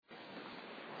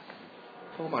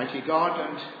Almighty God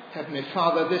and Heavenly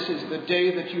Father, this is the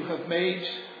day that you have made,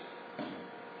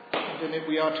 and in it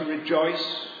we are to rejoice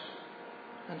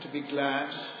and to be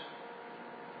glad.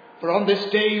 For on this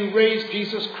day you raised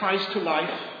Jesus Christ to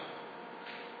life,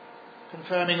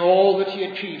 confirming all that he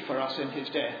achieved for us in his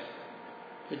death,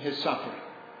 in his suffering,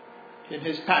 in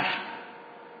his passion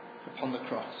upon the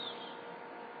cross.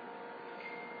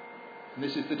 And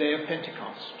this is the day of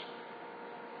Pentecost,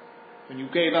 when you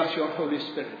gave us your Holy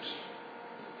Spirit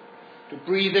to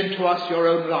breathe into us your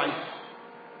own life.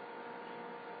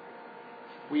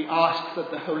 We ask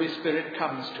that the Holy Spirit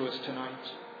comes to us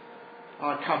tonight,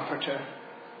 our comforter,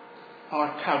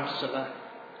 our counselor,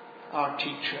 our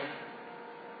teacher,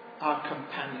 our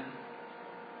companion.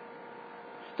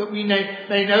 That we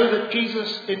may know that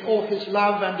Jesus, in all his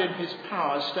love and in his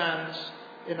power, stands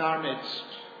in our midst.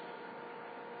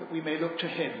 That we may look to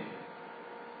him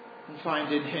and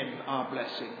find in him our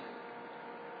blessing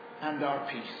and our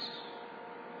peace.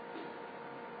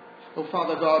 Oh,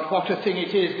 Father God, what a thing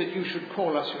it is that you should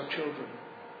call us your children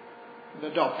and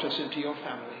adopt us into your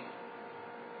family.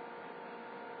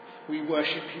 We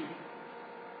worship you.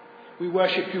 We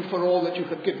worship you for all that you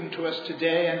have given to us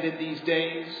today and in these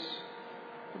days,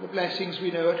 for the blessings we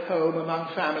know at home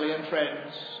among family and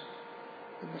friends,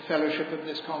 in the fellowship of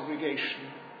this congregation,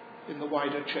 in the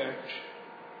wider church.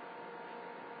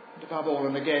 And above all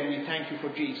and again, we thank you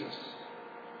for Jesus,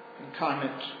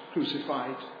 incarnate,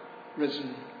 crucified,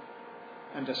 risen,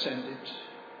 and ascended.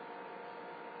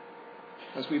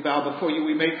 As we bow before you,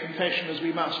 we make confession as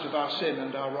we must of our sin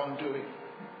and our wrongdoing.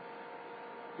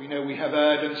 We know we have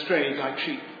erred and strayed like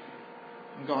sheep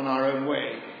and gone our own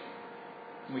way,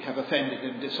 and we have offended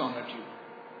and dishonoured you.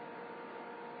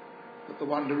 But the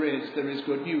wonder is, there is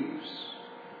good news,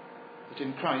 that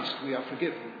in Christ we are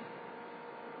forgiven.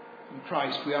 In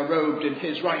Christ we are robed in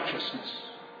his righteousness,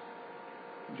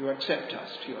 and you accept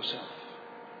us to yourself.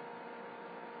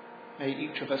 May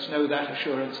each of us know that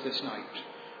assurance this night,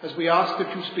 as we ask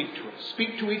that you speak to us.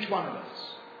 Speak to each one of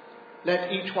us.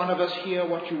 Let each one of us hear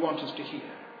what you want us to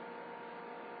hear.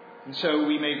 And so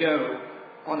we may go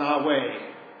on our way,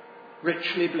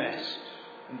 richly blessed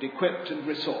and equipped and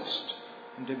resourced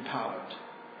and empowered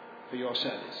for your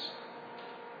service.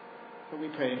 For we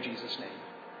pray in Jesus' name.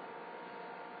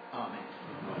 Amen.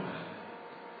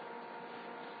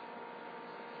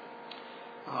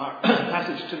 Our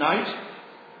passage tonight,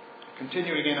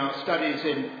 continuing in our studies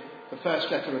in the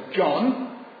first letter of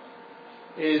John,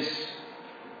 is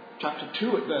chapter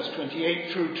 2 at verse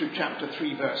 28 through to chapter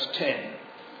 3 verse 10.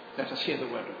 Let us hear the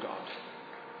word of God.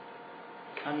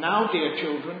 And now, dear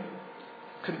children,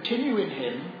 continue in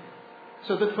him,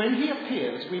 so that when he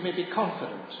appears we may be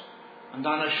confident and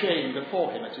unashamed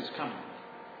before him at his coming.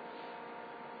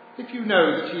 If you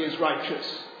know that he is righteous,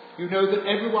 you know that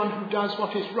everyone who does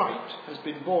what is right has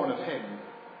been born of him.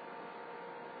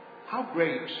 How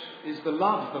great is the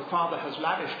love the Father has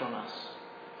lavished on us,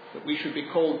 that we should be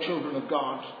called children of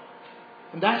God.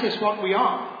 And that is what we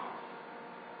are.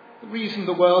 The reason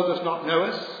the world does not know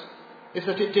us is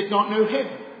that it did not know him.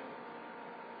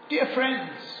 Dear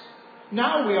friends,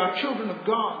 now we are children of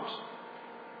God,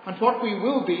 and what we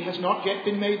will be has not yet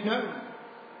been made known.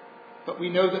 But we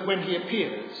know that when he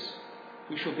appears,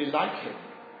 we shall be like him,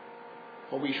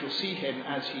 for we shall see him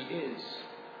as he is.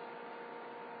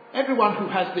 Everyone who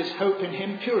has this hope in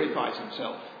him purifies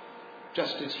himself,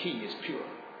 just as he is pure.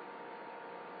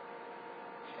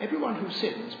 Everyone who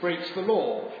sins breaks the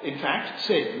law. In fact,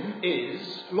 sin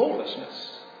is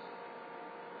lawlessness.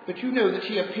 But you know that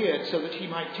he appeared so that he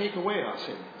might take away our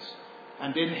sins,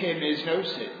 and in him is no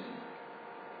sin.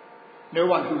 No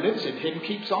one who lives in him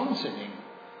keeps on sinning.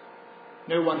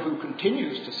 No one who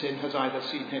continues to sin has either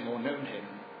seen him or known him.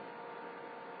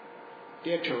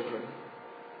 Dear children,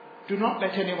 do not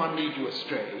let anyone lead you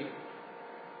astray.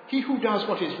 He who does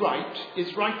what is right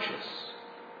is righteous,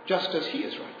 just as he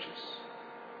is righteous.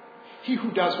 He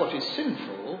who does what is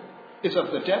sinful is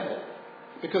of the devil,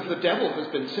 because the devil has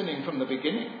been sinning from the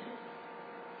beginning.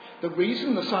 The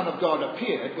reason the Son of God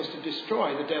appeared was to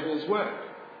destroy the devil's work.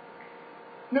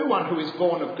 No one who is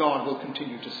born of God will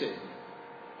continue to sin,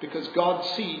 because God's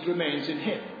seed remains in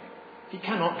him. He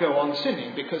cannot go on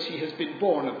sinning because he has been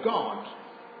born of God.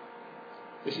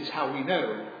 This is how we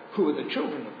know who are the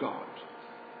children of God,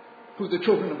 who the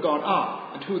children of God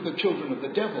are, and who the children of the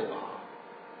devil are.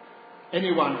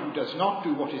 Anyone who does not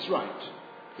do what is right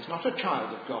is not a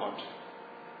child of God,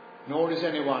 nor is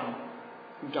anyone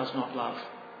who does not love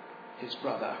his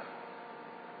brother.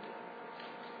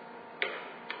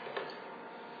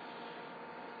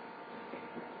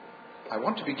 I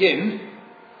want to begin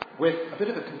with a bit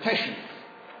of a confession.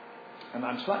 and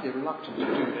I'm slightly reluctant to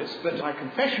do this, but my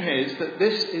confession is that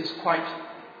this is quite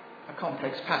a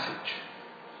complex passage.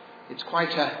 It's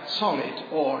quite a solid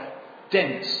or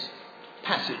dense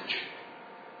passage.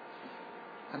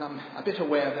 And I'm a bit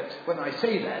aware that when I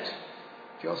say that,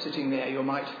 if you're sitting there, you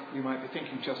might be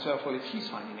thinking to yourself, well, if he's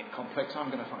finding it complex,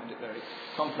 I'm going to find it very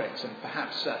complex and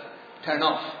perhaps turn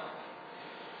off.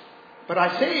 But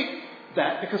I say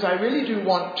that because I really do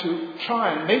want to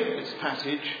try and make this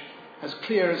passage as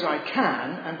clear as I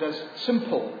can and as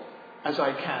simple as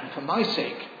I can for my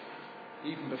sake,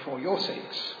 even before your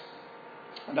sakes.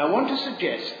 And I want to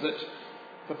suggest that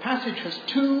the passage has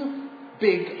two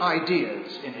big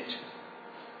ideas in it.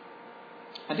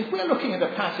 And if we're looking at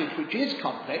a passage which is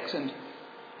complex and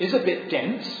is a bit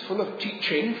dense, full of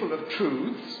teaching, full of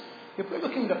truths, if we're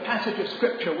looking at a passage of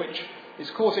Scripture which is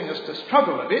causing us to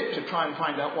struggle a bit to try and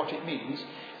find out what it means,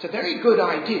 it's a very good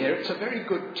idea, it's a very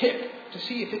good tip to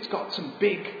see if it's got some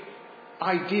big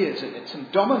ideas in it, some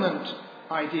dominant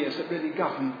ideas that really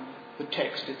govern the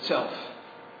text itself.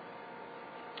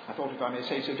 I thought, if I may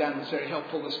say so, Dan was very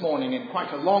helpful this morning in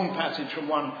quite a long passage from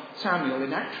 1 Samuel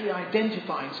in actually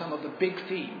identifying some of the big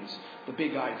themes, the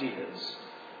big ideas.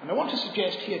 And I want to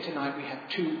suggest here tonight we have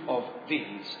two of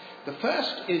these. The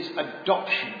first is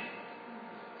adoption.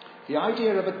 The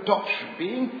idea of adoption,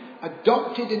 being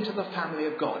adopted into the family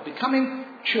of God, becoming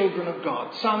children of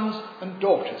God, sons and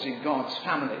daughters in God's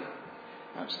family.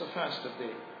 That's the first of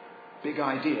the big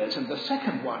ideas. And the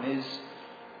second one is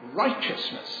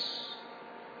righteousness.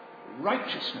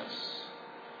 Righteousness,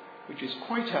 which is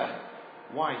quite a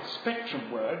wide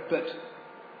spectrum word, but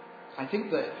I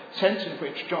think the sense in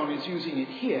which John is using it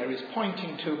here is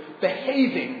pointing to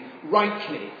behaving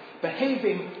rightly,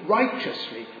 behaving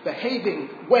righteously, behaving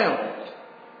well.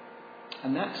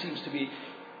 And that seems to be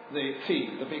the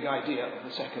theme, the big idea of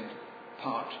the second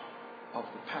part of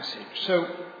the passage. So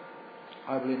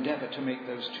I will endeavour to make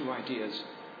those two ideas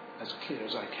as clear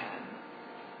as I can.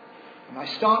 And I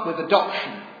start with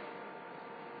adoption.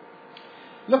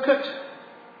 Look at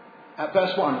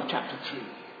verse 1 of chapter 3.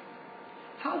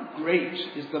 How great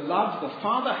is the love the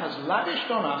Father has lavished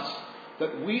on us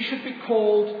that we should be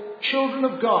called children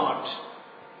of God.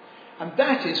 And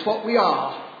that is what we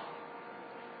are.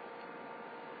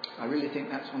 I really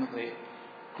think that's one of the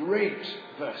great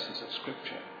verses of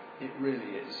Scripture. It really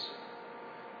is.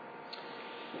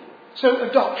 So,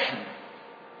 adoption.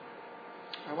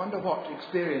 I wonder what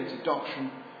experience of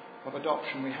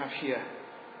adoption we have here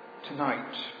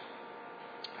tonight.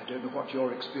 I don't know what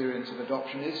your experience of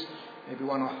adoption is. Maybe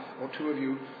one or two of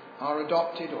you are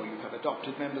adopted, or you have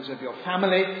adopted members of your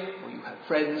family, or you have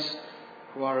friends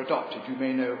who are adopted. You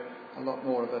may know a lot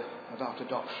more about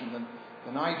adoption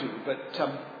than I do. But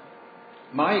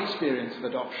my experience of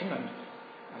adoption, and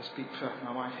I speak for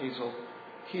my wife Hazel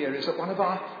here, is that one of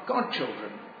our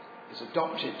godchildren is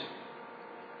adopted.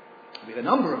 We have a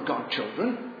number of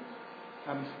godchildren.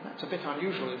 That's a bit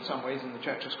unusual in some ways in the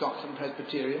Church of Scotland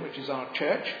Presbyterian, which is our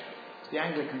church. It's the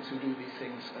Anglicans who do these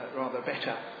things rather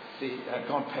better. The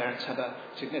godparents have a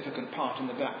significant part in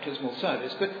the baptismal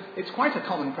service, but it's quite a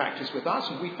common practice with us,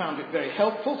 and we found it very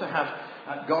helpful to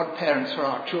have godparents for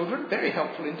our children. Very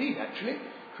helpful indeed, actually.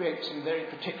 Creates some very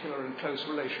particular and close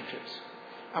relationships.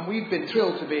 And we've been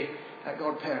thrilled to be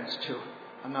godparents to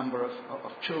a number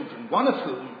of children, one of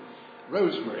whom,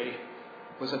 Rosemary,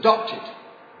 was adopted.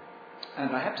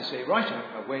 And I have to say right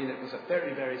away that it was a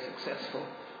very, very successful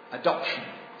adoption.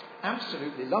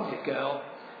 Absolutely lovely girl.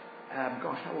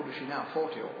 How old is she now?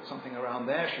 40 or something around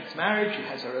there. She's married. She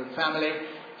has her own family.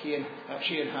 She and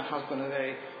her husband are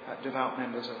very devout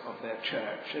members of their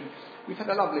church. And we've had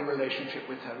a lovely relationship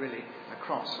with her really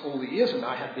across all the years. And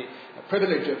I had the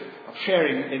privilege of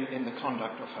sharing in the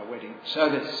conduct of her wedding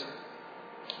service.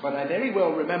 But I very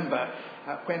well remember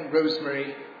when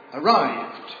Rosemary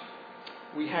arrived.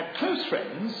 We had close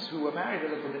friends who were married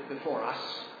a little bit before us,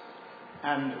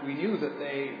 and we knew that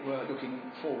they were looking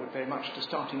forward very much to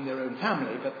starting their own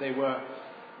family, but they were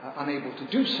unable to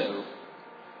do so.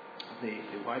 The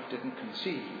wife didn't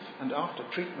conceive, and after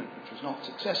treatment, which was not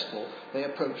successful, they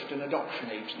approached an adoption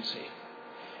agency.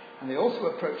 And they also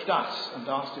approached us and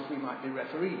asked if we might be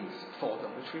referees for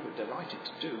them, which we were delighted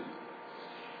to do.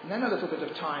 And then a little bit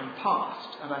of time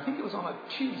passed, and I think it was on a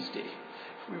Tuesday,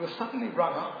 we were suddenly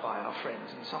rung up by our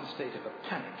friends in some state of a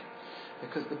panic,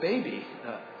 because the baby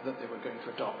that they were going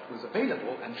to adopt was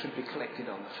available and should be collected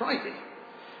on the Friday.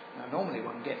 Now, normally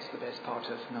one gets the best part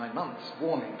of 9 months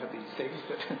warning for these things,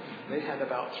 but they had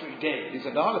about 3 days,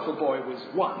 and our little boy was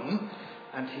 1,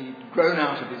 and he'd grown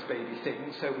out of his baby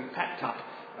things, so we packed up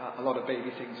a lot of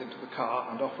baby things into the car,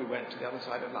 and off we went to the other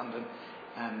side of London,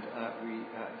 and we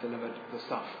delivered the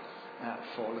stuff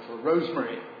for little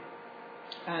Rosemary.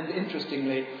 And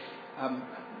interestingly,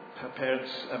 her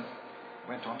parents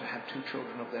went on to have 2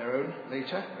 children of their own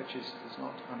later, which is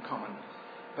not uncommon.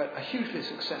 But a hugely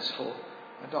successful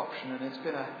adoption, and it's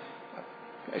been a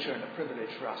pleasure and a privilege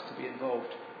for us to be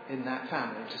involved in that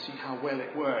family, to see how well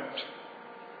it worked.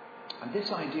 And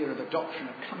this idea of adoption,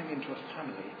 of coming into a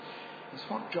family, is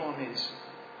what John is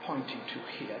pointing to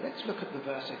here. Let's look at the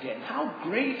verse again. How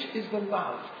great is the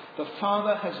love the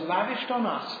Father has lavished on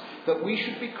us, that we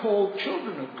should be called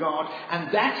children of God,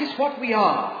 and that is what we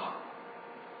are.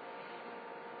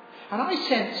 And I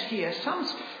sense here some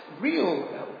real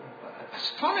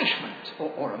astonishment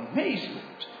or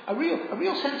amazement, a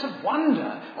real sense of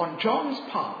wonder on John's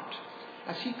part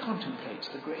as he contemplates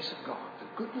the grace of God,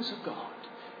 the goodness of God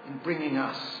in bringing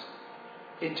us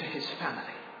into his family.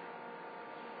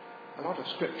 A lot of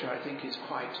Scripture, I think, is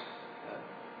quite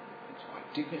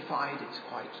dignified. It's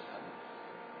quite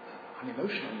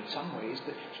unemotional in some ways.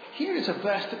 But here is a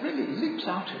verse that really leaps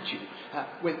out at you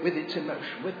with its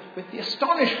emotion, with the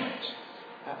astonishment,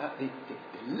 the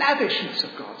lavishness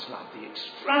of God's love, the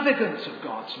extravagance of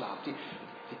God's love,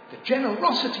 the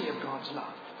generosity of God's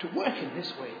love, to work in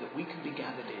this way that we can be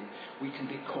gathered in, we can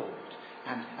be called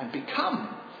and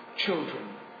become children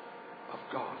of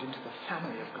God, into the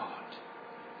family of God,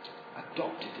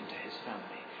 adopted into his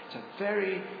family. It's a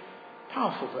very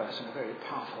powerful verse and a very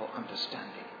powerful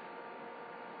understanding.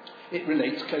 It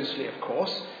relates closely, of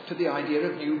course, to the idea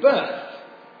of new birth,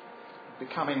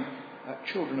 becoming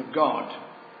children of God.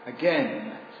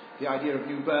 Again, the idea of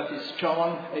new birth is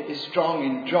strong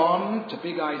in John. It's a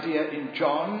big idea in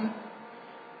John.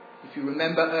 If you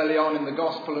remember early on in the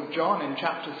Gospel of John, in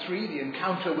chapter 3, the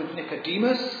encounter with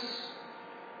Nicodemus,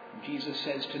 Jesus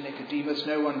says to Nicodemus,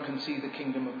 no one can see the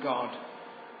kingdom of God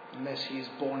unless he is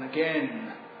born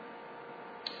again.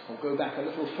 Or go back a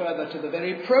little further to the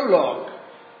very prologue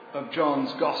of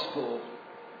John's Gospel,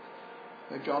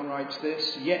 where John writes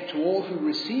this, yet to all who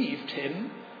received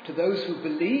him, to those who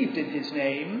believed in his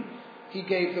name, he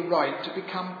gave the right to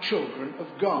become children of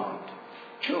God.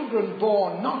 Children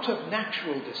born not of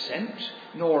natural descent,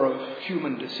 nor of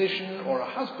human decision or a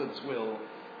husband's will,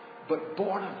 but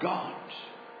born of God.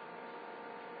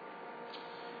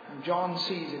 And John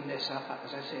sees in this,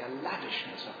 as I say, a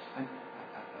lavishness,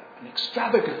 an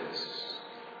extravagance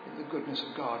in the goodness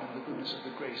of God and the goodness of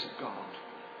the grace of God,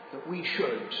 that we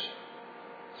should,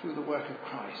 through the work of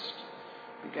Christ,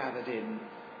 be gathered in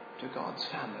to God's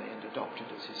family and adopted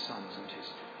as his sons and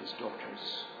his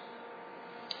daughters.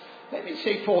 Let me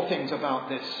say 4 things about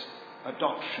this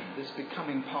adoption, this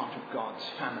becoming part of God's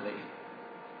family.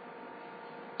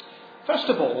 First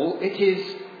of all, it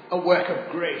is a work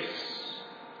of grace.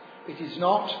 It is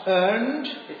not earned,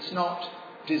 it's not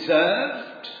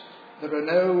deserved. There are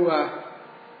no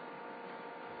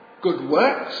good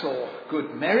works or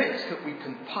good merits that we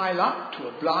can pile up to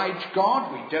oblige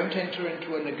God. We don't enter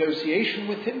into a negotiation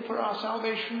with him for our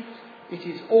salvation. It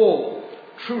is all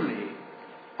truly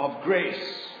of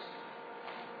grace.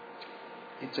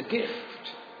 It's a gift.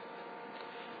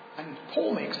 And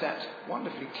Paul makes that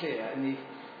wonderfully clear in the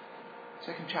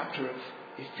 2nd chapter of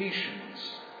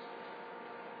Ephesians,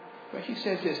 where he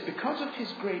says this, because of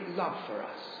his great love for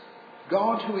us,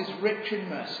 God, who is rich in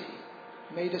mercy,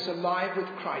 made us alive with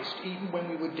Christ even when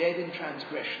we were dead in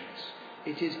transgressions.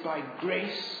 It is by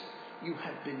grace you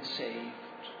have been saved.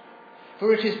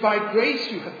 For it is by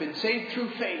grace you have been saved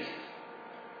through faith,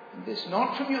 and this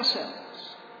not from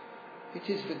yourselves. It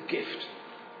is the gift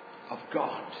of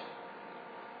God.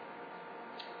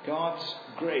 God's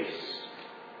grace,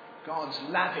 God's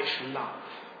lavish love,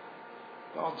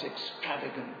 God's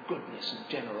extravagant goodness and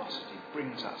generosity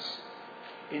brings us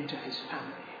into his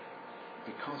family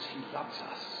because he loves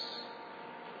us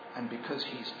and because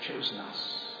he's chosen us.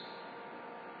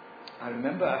 I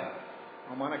remember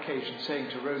on one occasion saying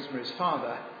to Rosemary's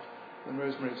father, when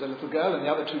Rosemary was a little girl and the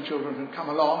other 2 children had come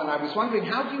along, and I was wondering,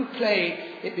 how do you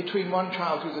play it between one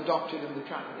child who's adopted and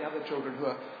the other children who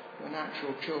are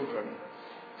natural children?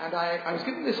 And I was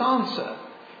given this answer.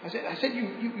 I said,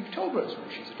 you've told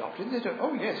Rosemary she's adopted. And they said,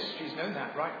 oh yes, she's known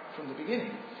that right from the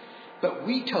beginning. But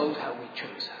we told her we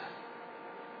chose her.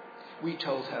 We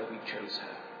told her we chose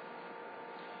her.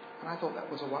 And I thought that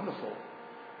was a wonderful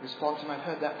response, and I've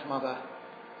heard that from other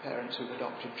parents who've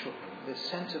adopted children, this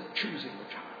sense of choosing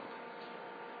the child.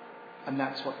 And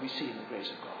that's what we see in the grace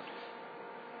of God.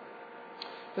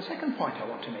 The second point I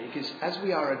want to make is, as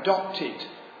we are adopted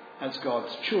as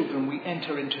God's children, we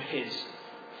enter into his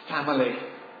family.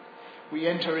 We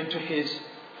enter into his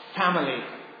family.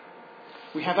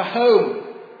 We have a home.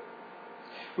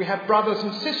 We have brothers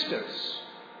and sisters.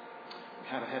 We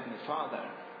have a Heavenly Father.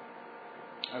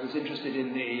 I was interested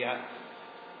in the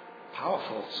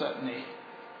powerful, certainly,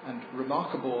 and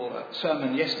remarkable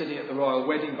sermon yesterday at the Royal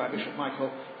Wedding by Bishop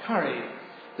Michael Curry,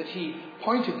 that he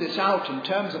pointed this out in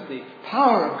terms of the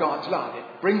power of God's love.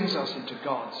 It brings us into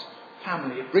God's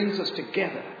family. It brings us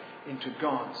together into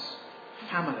God's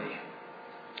family.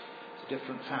 It's a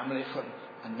different family from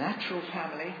a natural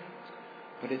family,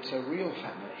 but it's a real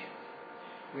family.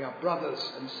 We are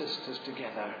brothers and sisters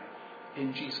together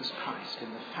in Jesus Christ,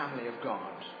 in the family of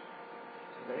God.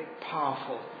 It's a very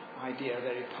powerful idea, a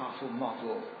very powerful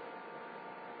model.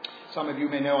 Some of you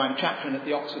may know I'm chaplain at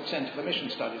the Oxford Centre for Mission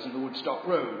Studies in the Woodstock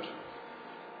Road.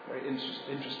 Very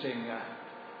interesting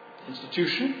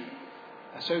institution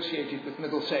associated with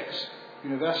Middlesex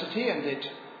University, and it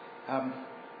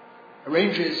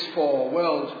arranges for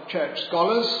world church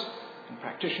scholars and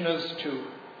practitioners to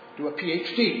do a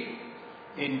PhD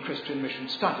in Christian mission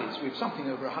studies. We have something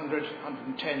over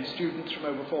 110 students from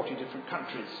over 40 different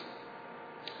countries.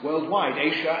 Worldwide,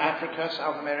 Asia, Africa,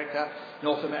 South America,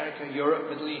 North America, Europe,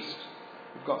 Middle East.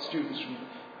 We've got students from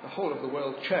the whole of the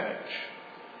world church.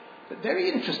 But very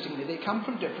interestingly, they come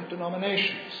from different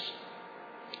denominations.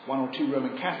 One or two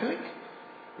Roman Catholic.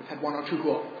 We've had one or two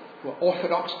who are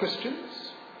Orthodox Christians.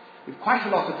 We've quite a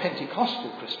lot of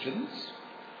Pentecostal Christians,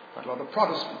 quite a lot of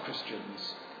Protestant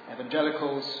Christians,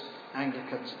 evangelicals,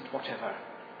 Anglicans, and whatever.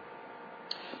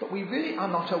 But we really are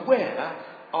not aware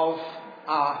of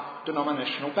our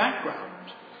denominational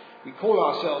background. We call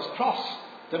ourselves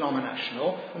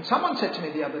cross-denominational, and someone said to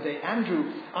me the other day,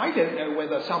 Andrew, I don't know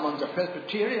whether someone's a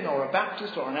Presbyterian or a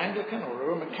Baptist or an Anglican or a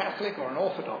Roman Catholic or an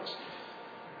Orthodox.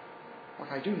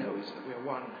 What I do know is that we are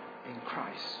one in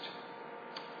Christ.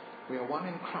 We are one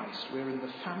in Christ. We're in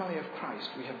the family of Christ.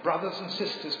 We have brothers and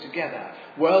sisters together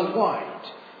worldwide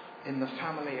in the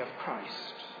family of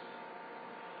Christ.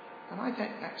 And I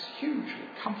think that's hugely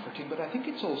comforting, but I think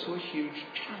it's also a huge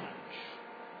challenge.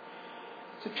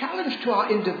 It's a challenge to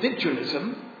our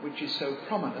individualism, which is so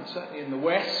prominent, certainly in the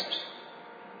West.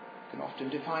 We can often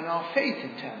define our faith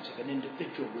in terms of an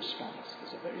individual response.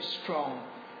 There's a very strong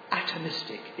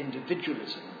atomistic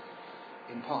individualism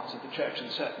in parts of the church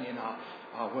and certainly in our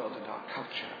world and our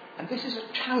culture. And this is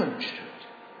a challenge to it,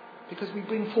 because we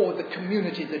bring forward the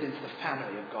community that is the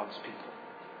family of God's people.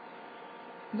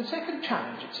 And the second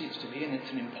challenge, it seems to me, and it's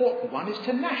an important one, is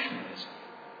to nationalism.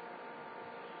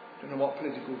 I don't know what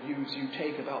political views you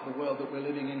take about the world that we're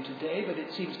living in today, but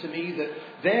it seems to me that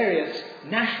various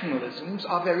nationalisms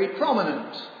are very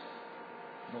prominent.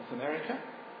 North America,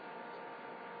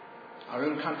 our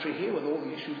own country here with all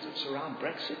the issues that surround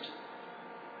Brexit.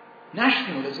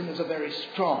 Nationalism is a very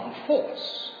strong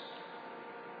force.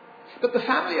 But the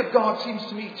family of God seems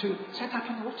to me to set up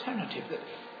an alternative that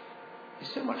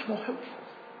is so much more hopeful,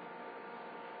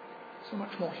 so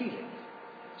much more healing,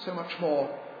 so much more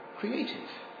creative,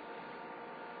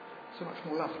 so much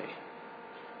more lovely.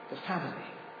 The family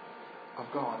of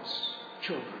God's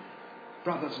children,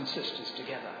 brothers and sisters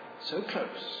together, so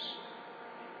close,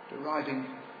 deriving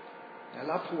their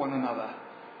love for one another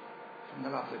from the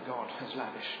love that God has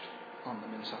lavished on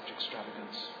them in such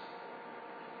extravagance.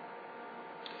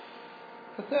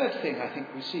 The third thing I think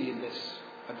we see in this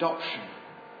adoption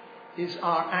is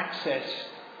our access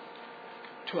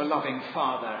to a loving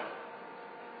Father.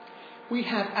 We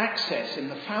have access in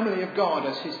the family of God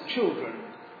as His children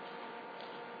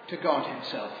to God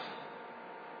Himself.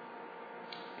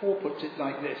 Paul puts it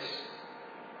like this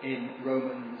in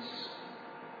Romans: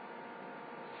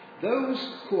 those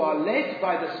who are led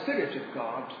by the Spirit of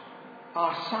God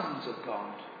are sons of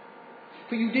God.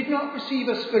 For you did not receive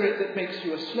a spirit that makes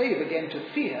you a slave again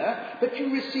to fear, but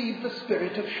you received the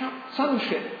spirit of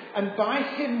sonship, and by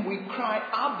Him we cry,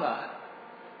 Abba,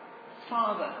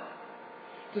 Father.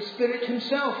 The Spirit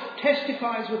Himself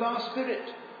testifies with our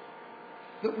spirit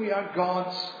that we are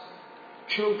God's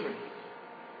children.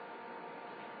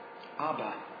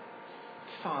 Abba,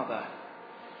 Father,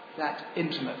 that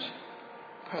intimate,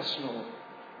 personal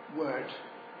word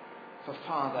for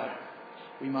Father.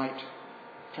 We might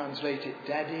translate it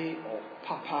Daddy or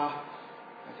Papa.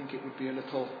 I think it would be a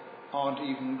little odd,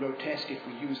 even grotesque, if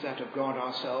we use that of God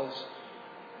ourselves.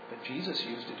 But Jesus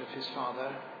used it of His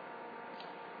Father.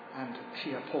 And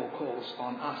here Paul calls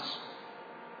on us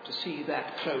to see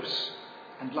that close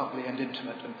and lovely and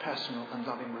intimate and personal and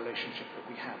loving relationship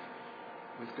that we have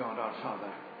with God our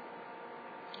Father.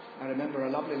 I remember a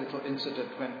lovely little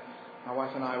incident when my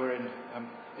wife and I were in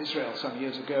Israel some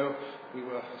years ago. We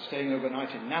were staying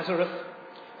overnight in Nazareth,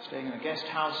 staying in a guest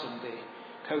house, and the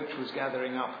coach was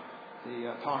gathering up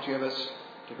the party of us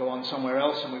to go on somewhere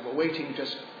else, and we were waiting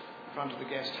just in front of the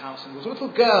guest house, and there was a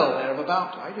little girl there of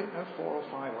about, 4 or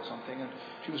 5 or something, and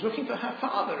she was looking for her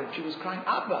father, and she was crying,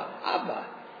 "Abba, Abba,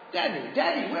 Daddy,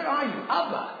 Daddy, where are you,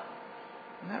 Abba?"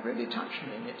 And that really touched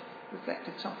me, and it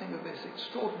reflected something of this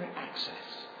extraordinary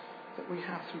access that we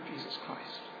have through Jesus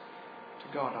Christ to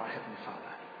God our Heavenly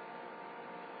Father.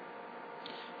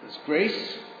 There's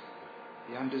grace,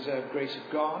 the undeserved grace of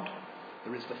God.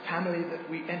 There is the family that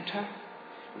we enter.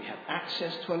 We have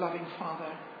access to a loving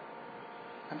Father.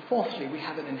 And fourthly, we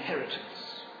have an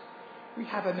inheritance. We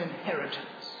have an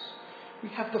inheritance. We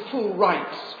have the full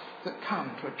rights that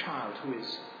come to a child who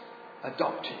is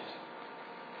adopted.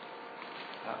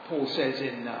 Paul says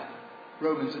in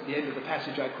Romans at the end of the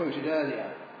passage I quoted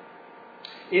earlier,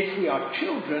 if we are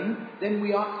children, then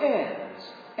we are heirs,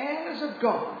 heirs of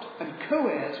God and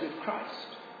co-heirs with Christ,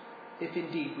 if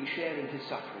indeed we share in his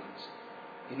sufferings,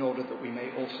 in order that we may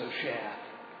also share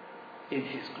in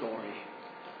his glory.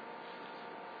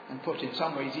 And put in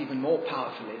some ways even more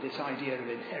powerfully, this idea of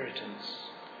inheritance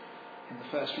in the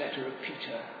first letter of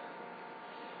Peter.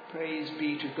 Praise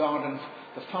be to God and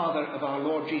the Father of our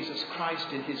Lord Jesus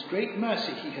Christ. In his great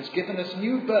mercy he has given us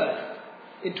new birth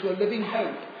into a living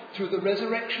hope through the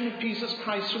resurrection of Jesus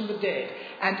Christ from the dead,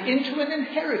 and into an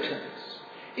inheritance,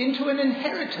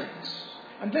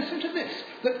 and listen to this,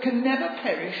 that can never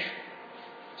perish,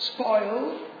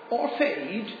 spoil or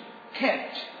fade,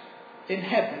 kept in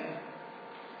heaven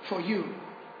for you.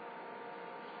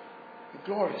 The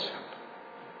glorious hope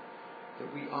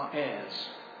that we are heirs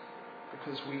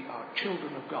because we are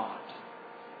children of God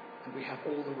and we have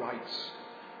all the rights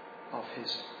of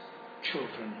his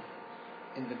children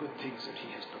in the good things that he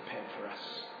has prepared for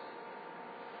us.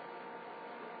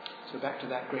 So back to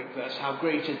that great verse, how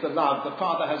great is the love the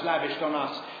Father has lavished on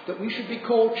us, that we should be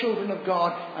called children of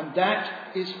God, and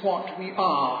that is what we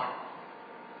are.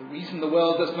 The reason the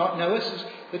world does not know us is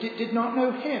that it did not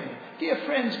know him. Dear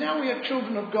friends, now we are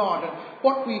children of God, and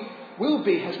what we will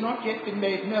be has not yet been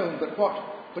made known,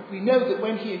 but we know that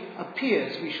when he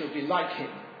appears we shall be like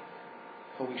him,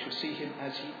 for we shall see him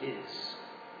as he is.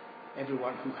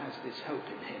 Everyone who has this hope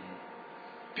in him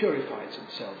purifies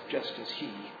himself just as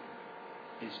he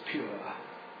is pure.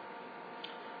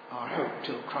 Our hope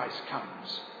till Christ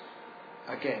comes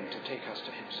again to take us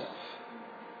to himself.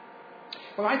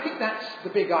 Well, I think that's the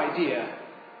big idea,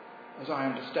 as I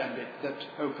understand it, that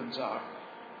opens our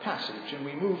passage. And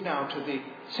we move now to the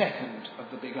second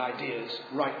of the big ideas,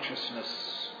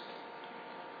 righteousness.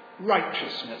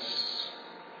 Righteousness.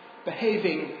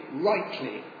 Behaving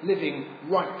rightly, living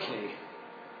rightly.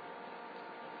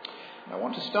 And I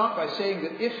want to start by saying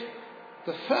that if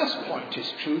the first point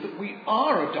is true, that we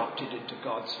are adopted into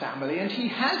God's family and he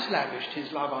has lavished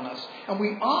his love on us and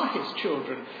we are his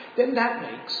children, then that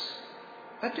makes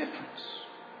a difference.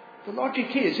 The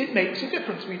logic is it makes a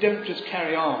difference. We don't just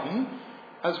carry on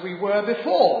as we were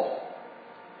before.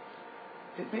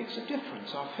 It makes a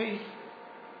difference. Our faith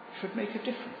should make a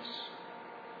difference.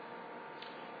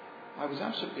 I was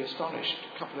absolutely astonished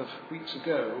a couple of weeks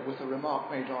ago with a remark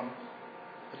made on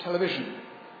the television.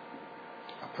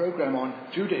 A program on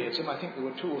Judaism, I think there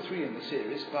were 2 or 3 in the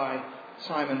series, by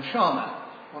Simon Sharma.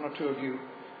 1 or 2 of you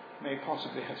may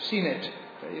possibly have seen it.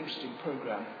 Very interesting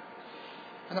program.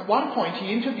 And at one point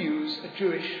he interviews a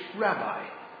Jewish rabbi.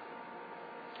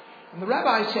 And the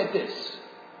rabbi said this.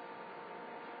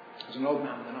 He was an old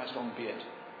man with a nice long beard.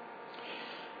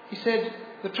 He said,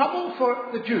 the trouble for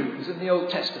the Jews in the Old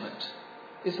Testament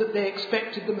is that they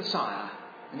expected the Messiah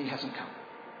and he hasn't come.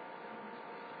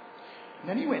 And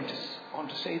then he went on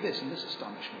to say this, and this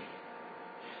astonished me.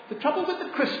 The trouble with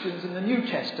the Christians in the New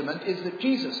Testament is that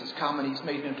Jesus has come and he's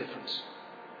made no difference.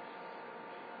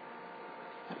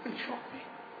 That really shocked me.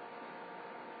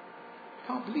 I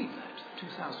can't believe that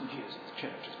 2,000 years of the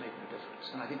church has made no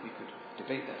difference. And I think we could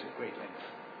debate that at great length.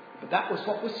 But that was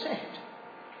what was said.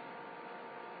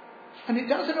 And it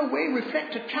does in a way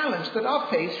reflect a challenge that our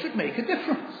faith should make a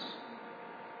difference.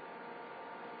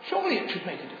 Surely it should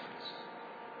make a difference.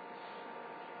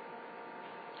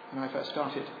 When I first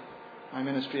started my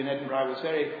ministry in Edinburgh, I was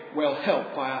very well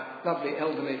helped by a lovely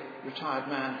elderly retired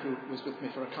man who was with me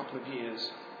for a couple of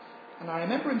years. And I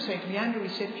remember him saying to me, Andrew, he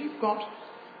said, if you've got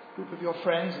a group of your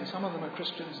friends and some of them are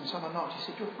Christians and some are not, he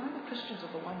said, you'll find the Christians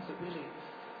are the ones that really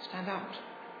stand out.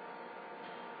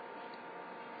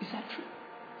 Is that true?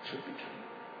 Should be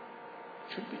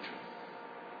true. Should be true.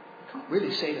 We can't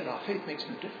really say that our faith makes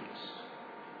no difference.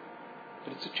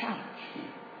 But it's a challenge.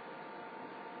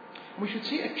 And we should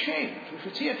see a change. We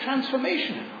should see a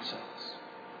transformation in ourselves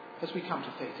as we come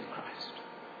to faith in Christ.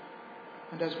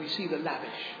 And as we see the lavish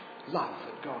love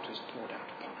that God has poured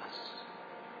out upon us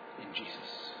in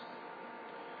Jesus.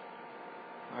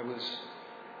 I was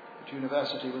at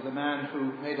university with a man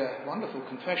who made a wonderful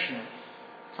confession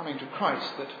coming to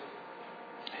Christ that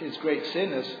his great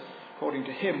sin, as according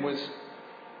to him, was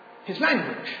his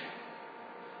language.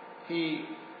 He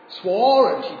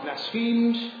swore and he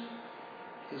blasphemed.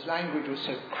 His language was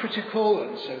so critical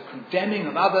and so condemning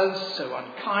of others, so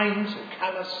unkind, so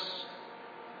callous.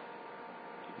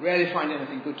 He'd rarely find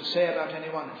anything good to say about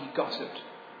anyone, and he gossiped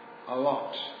a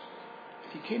lot.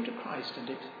 But he came to Christ, and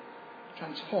it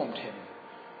transformed him,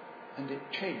 and it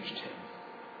changed him.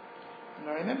 And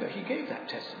I remember he gave that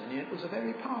testimony, and it was a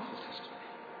very powerful testimony.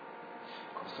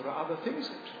 Of course, there are other things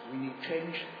that we need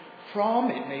change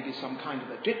from. It may be some kind of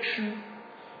addiction,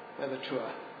 whether to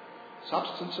a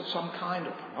substance of some kind,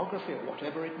 or pornography, or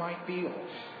whatever it might be, or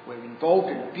we're involved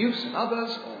in abuse in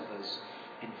others, or there's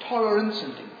intolerance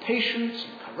and impatience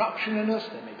and corruption in us.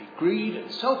 There may be greed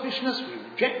and selfishness. We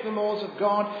reject the laws of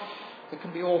God. There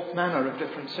can be all manner of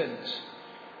different sins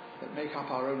that make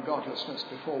up our own godlessness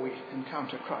before we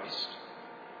encounter Christ.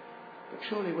 But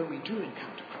surely when we do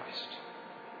encounter Christ,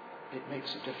 it makes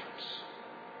a difference.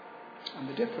 And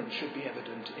the difference should be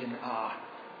evident in our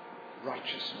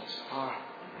righteousness, our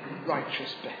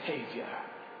righteous behaviour.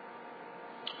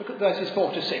 Look at verses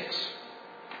 4 to 6.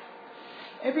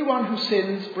 Everyone who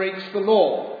sins breaks the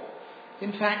law.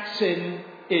 In fact, sin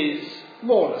is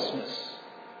lawlessness.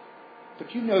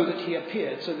 But you know that he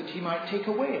appeared so that he might take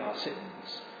away our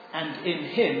sins, and in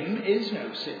him is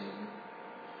no sin.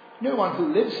 No one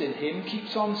who lives in him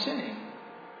keeps on sinning.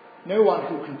 No one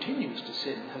who continues to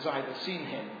sin has either seen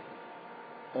him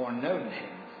or known him.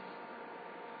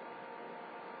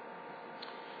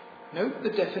 Note the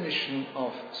definition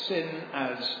of sin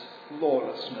as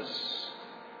lawlessness.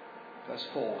 Verse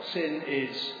 4. Sin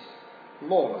is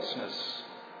lawlessness.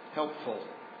 Helpful.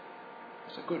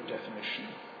 It's a good definition.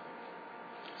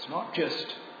 It's not just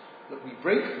that we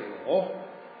break the law,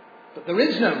 but there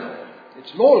is no law.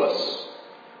 It's lawless.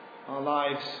 Our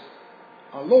lives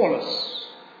are lawless.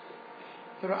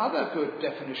 There are other good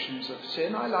definitions of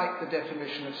sin. I like the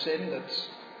definition of sin that's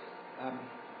a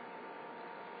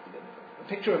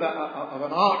picture of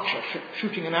an archer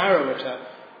shooting an arrow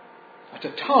at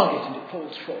a target, and it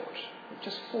falls short. It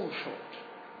just falls short.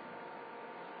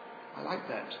 I like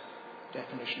that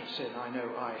definition of sin. I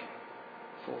know I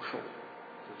fall short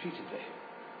repeatedly.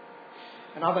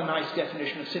 Another nice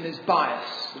definition of sin is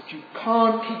bias, that you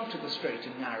can't keep to the straight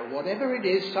and narrow. Whatever it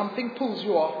is, something pulls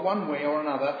you off one way or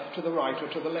another, to the right or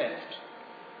to the left.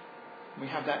 We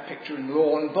have that picture in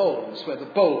lawn bowls, where the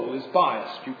bowl is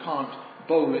biased. You can't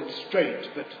bowl it straight,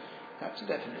 but that's a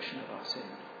definition of our sin.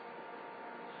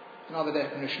 Another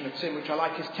definition of sin which I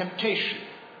like is temptation.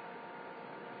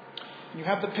 You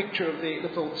have the picture of the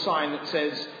little sign that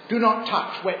says, "Do not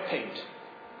touch wet paint."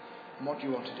 And what do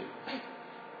you want to do?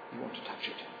 You want to touch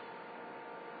it.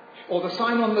 Or the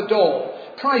sign on the door,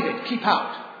 "Private, keep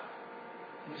out."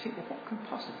 And you think, well, what can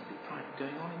possibly be private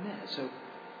going on in there? So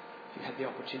if you had the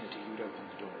opportunity, you would open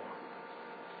the door.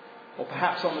 Or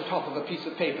perhaps on the top of a piece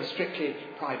of paper, "Strictly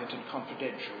private and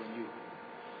confidential." And you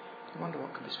wonder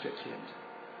what can be strictly and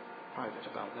private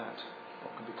about that.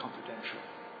 What can be confidential?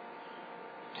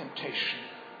 Temptation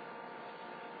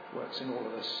works in all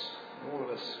of us. All of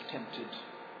us tempted.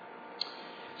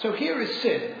 So here is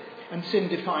sin, and sin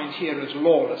defined here as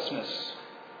lawlessness.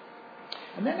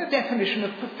 And then a definition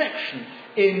of perfection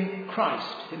in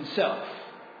Christ himself.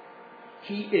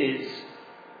 He is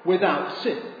without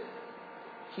sin.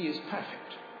 He is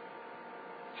perfect.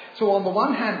 So on the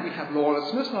one hand we have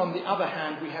lawlessness, and on the other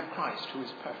hand we have Christ, who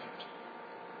is perfect.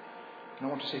 And I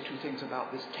want to say two things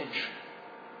about this tension.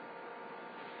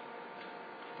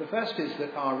 The first is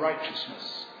that our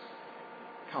righteousness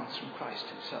comes from Christ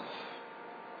himself.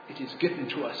 It is given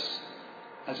to us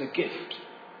as a gift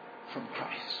from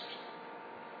Christ.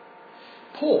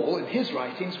 Paul, in his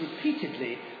writings,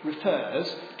 repeatedly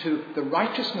refers to the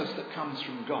righteousness that comes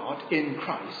from God in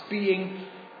Christ being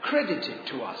credited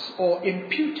to us or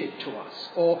imputed to us,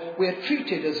 or we're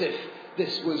treated as if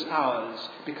this was ours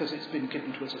because it's been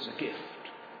given to us as a gift.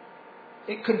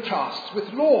 It contrasts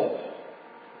with law.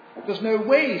 There's no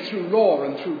way through law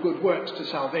and through good works to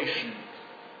salvation.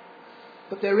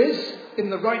 But there is in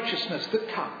the righteousness that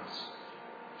comes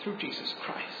through Jesus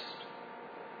Christ.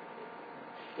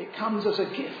 It comes as a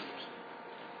gift.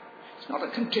 It's not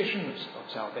a condition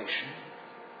of salvation.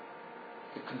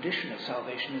 The condition of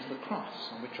salvation is the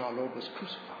cross on which our Lord was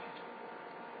crucified.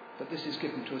 But this is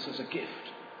given to us as a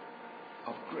gift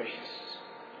of grace.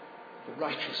 The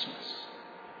righteousness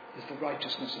is the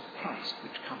righteousness of Christ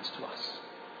which comes to us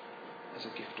as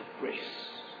a gift of grace.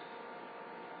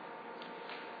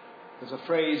 There's a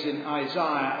phrase in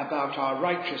Isaiah about our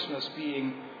righteousness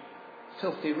being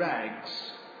filthy rags.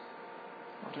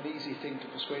 Not an easy thing to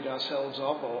persuade ourselves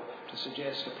of or to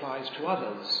suggest applies to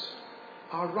others.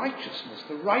 Our righteousness,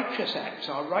 the righteous acts,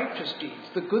 our righteous deeds,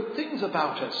 the good things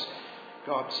about us,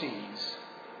 God sees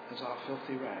as our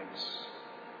filthy rags.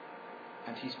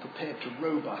 And he's prepared to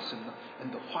robe us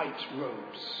in the white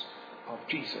robes of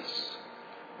Jesus.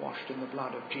 Washed in the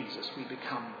blood of Jesus, we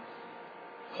become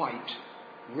white,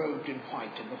 robed in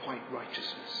white, in the white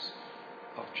righteousness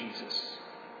of Jesus.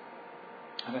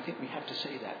 And I think we have to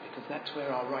say that because that's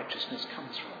where our righteousness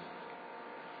comes from.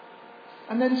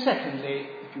 And then secondly,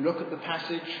 if you look at the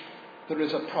passage, there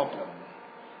is a problem.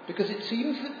 Because it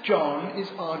seems that John is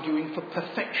arguing for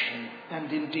perfection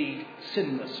and indeed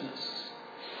sinlessness.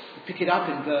 You pick it up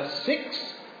in verse 6.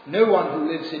 No one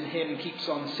who lives in him keeps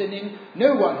on sinning.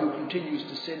 No one who continues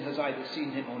to sin has either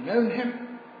seen him or known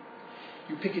him.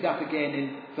 You pick it up again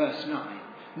in verse 9.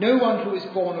 No one who is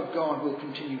born of God will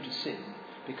continue to sin,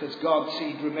 because God's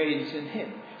seed remains in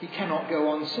him. He cannot go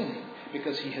on sinning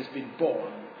because he has been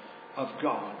born of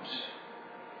God.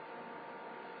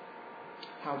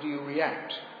 How do you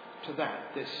react to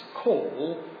that, this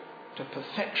call to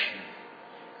perfection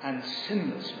and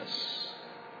sinlessness?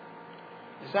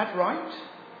 Is that right?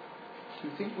 Do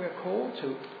you think we're called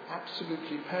to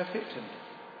absolutely perfect and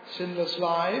sinless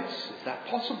lives? Is that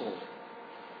possible?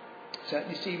 It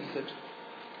certainly seems that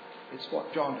it's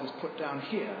what John has put down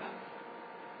here.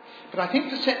 But I think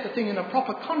to set the thing in a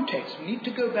proper context, we need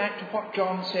to go back to what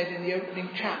John said in the opening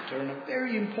chapter, in a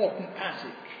very important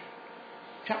passage.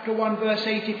 Chapter 1, verse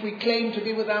 8, if we claim to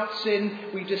be without sin,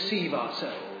 we deceive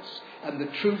ourselves, and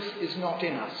the truth is not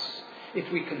in us.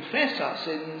 If we confess our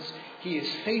sins, he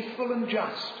is faithful and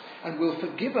just, and will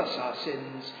forgive us our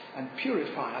sins and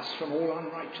purify us from all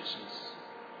unrighteousness.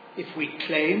 If we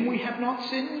claim we have not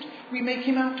sinned, we make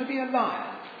him out to be a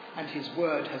liar, and his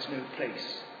word has no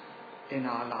place in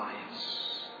our lives.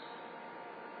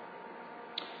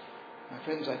 My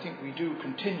friends, I think we do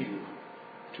continue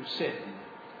to sin.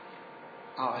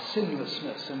 Our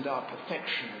sinlessness and our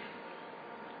perfection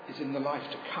is in the life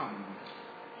to come,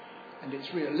 and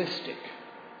it's realistic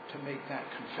to make that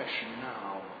confession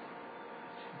now.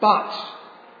 But,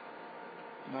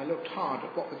 and I looked hard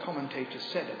at what the commentators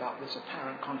said about this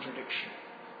apparent contradiction,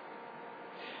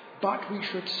 but we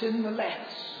should sin the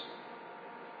less.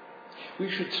 We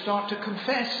should start to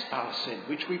confess our sin,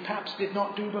 which we perhaps did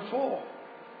not do before.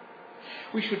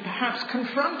 We should perhaps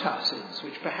confront our sins,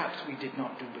 which perhaps we did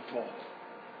not do before.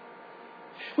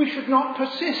 We should not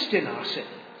persist in our sins.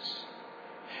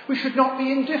 We should not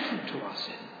be indifferent to our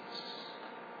sins.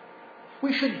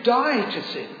 We should die to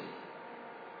sin.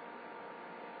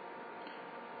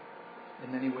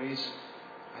 In many ways,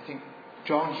 I think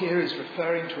John here is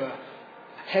referring to a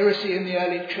heresy in the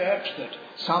early church that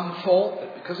some thought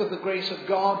that because of the grace of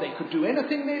God they could do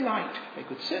anything they liked. They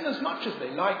could sin as much as they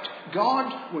liked.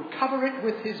 God would cover it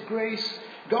with his grace.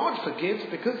 God forgives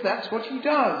because that's what he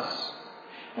does.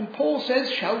 And Paul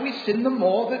says, shall we sin the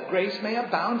more that grace may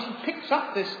abound? He picks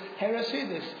up this heresy,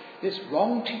 this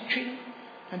wrong teaching,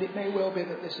 and it may well be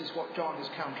that this is what John is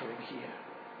countering here.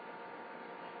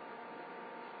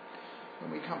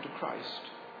 When we come to Christ,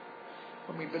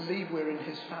 when we believe we're in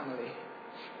his family,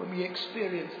 when we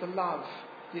experience the love,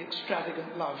 the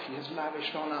extravagant love he has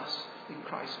lavished on us in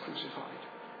Christ crucified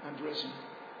and risen,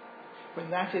 when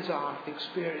that is our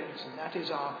experience and that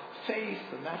is our faith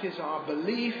and that is our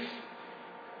belief,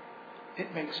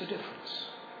 it makes a difference.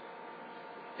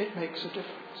 It makes a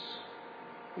difference.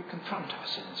 We confront our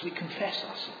sins. We confess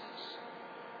our sins.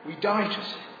 We die to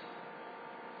sin.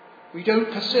 We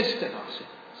don't persist in our sins.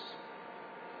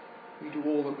 We do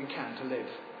all that we can to live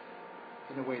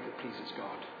in a way that pleases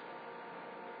God.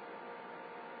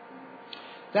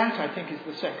 That, I think, is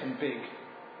the second big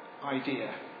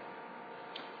idea.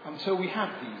 And so we have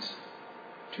these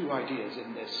two ideas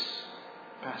in this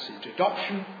passage.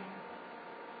 Adoption,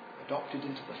 adopted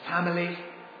into the family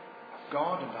of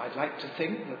God, and I'd like to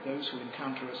think that those who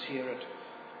encounter us here at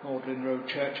Magdalen Road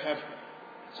Church have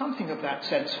something of that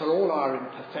sense for all our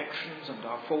imperfections and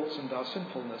our faults and our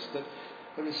sinfulness, that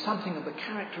there is something of the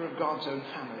character of God's own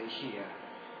family here,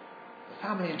 the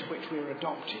family into which we are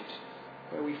adopted,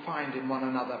 where we find in one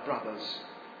another brothers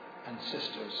and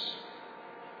sisters.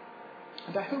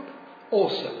 And I hope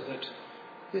also that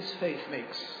this faith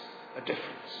makes a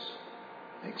difference,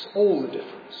 makes all the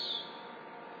difference.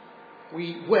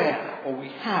 We wear or we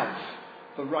have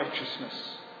the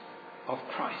righteousness of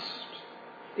Christ.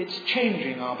 It's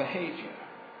changing our behavior.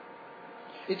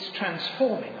 It's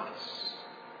transforming us.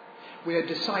 We are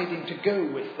deciding to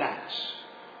go with that.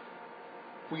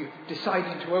 We're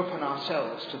deciding to open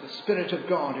ourselves to the Spirit of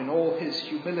God in all his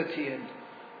humility and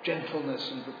gentleness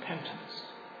and repentance.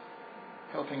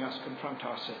 helping us confront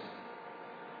our sin.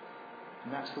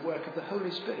 And that's the work of the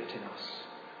Holy Spirit in us.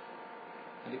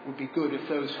 And it would be good if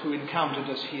those who encountered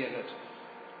us here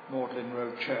at Magdalen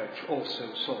Road Church also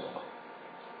saw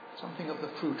something of the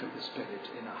fruit of the Spirit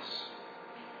in us.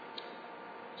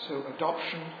 So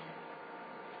adoption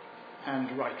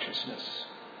and righteousness.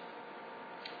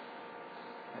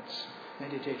 Let's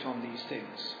meditate on these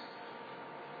things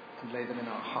and lay them in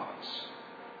our hearts.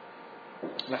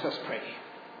 Let us pray.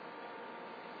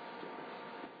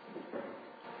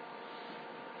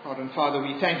 God and Father,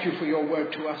 we thank you for your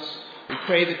word to us. We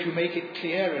pray that you make it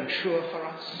clear and sure for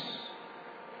us,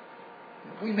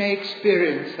 that we may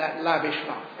experience that lavish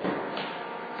love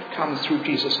that comes through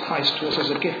Jesus Christ to us as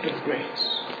a gift of grace,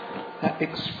 that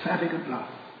extravagant love.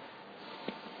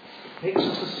 Makes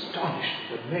us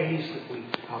astonished and amazed that we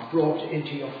are brought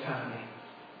into your family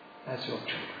as your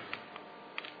children.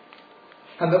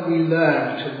 And that we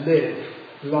learn to live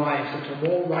lives that are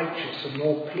more righteous and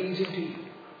more pleasing to you,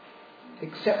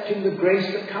 accepting the grace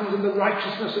that comes in the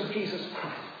righteousness of Jesus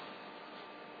Christ,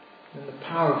 and the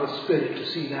power of the Spirit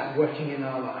to see that working in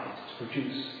our lives to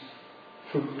produce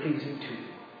fruit pleasing to you.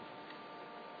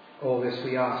 All this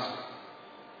we ask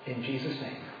in Jesus'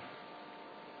 name.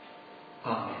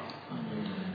 Amen. Amen.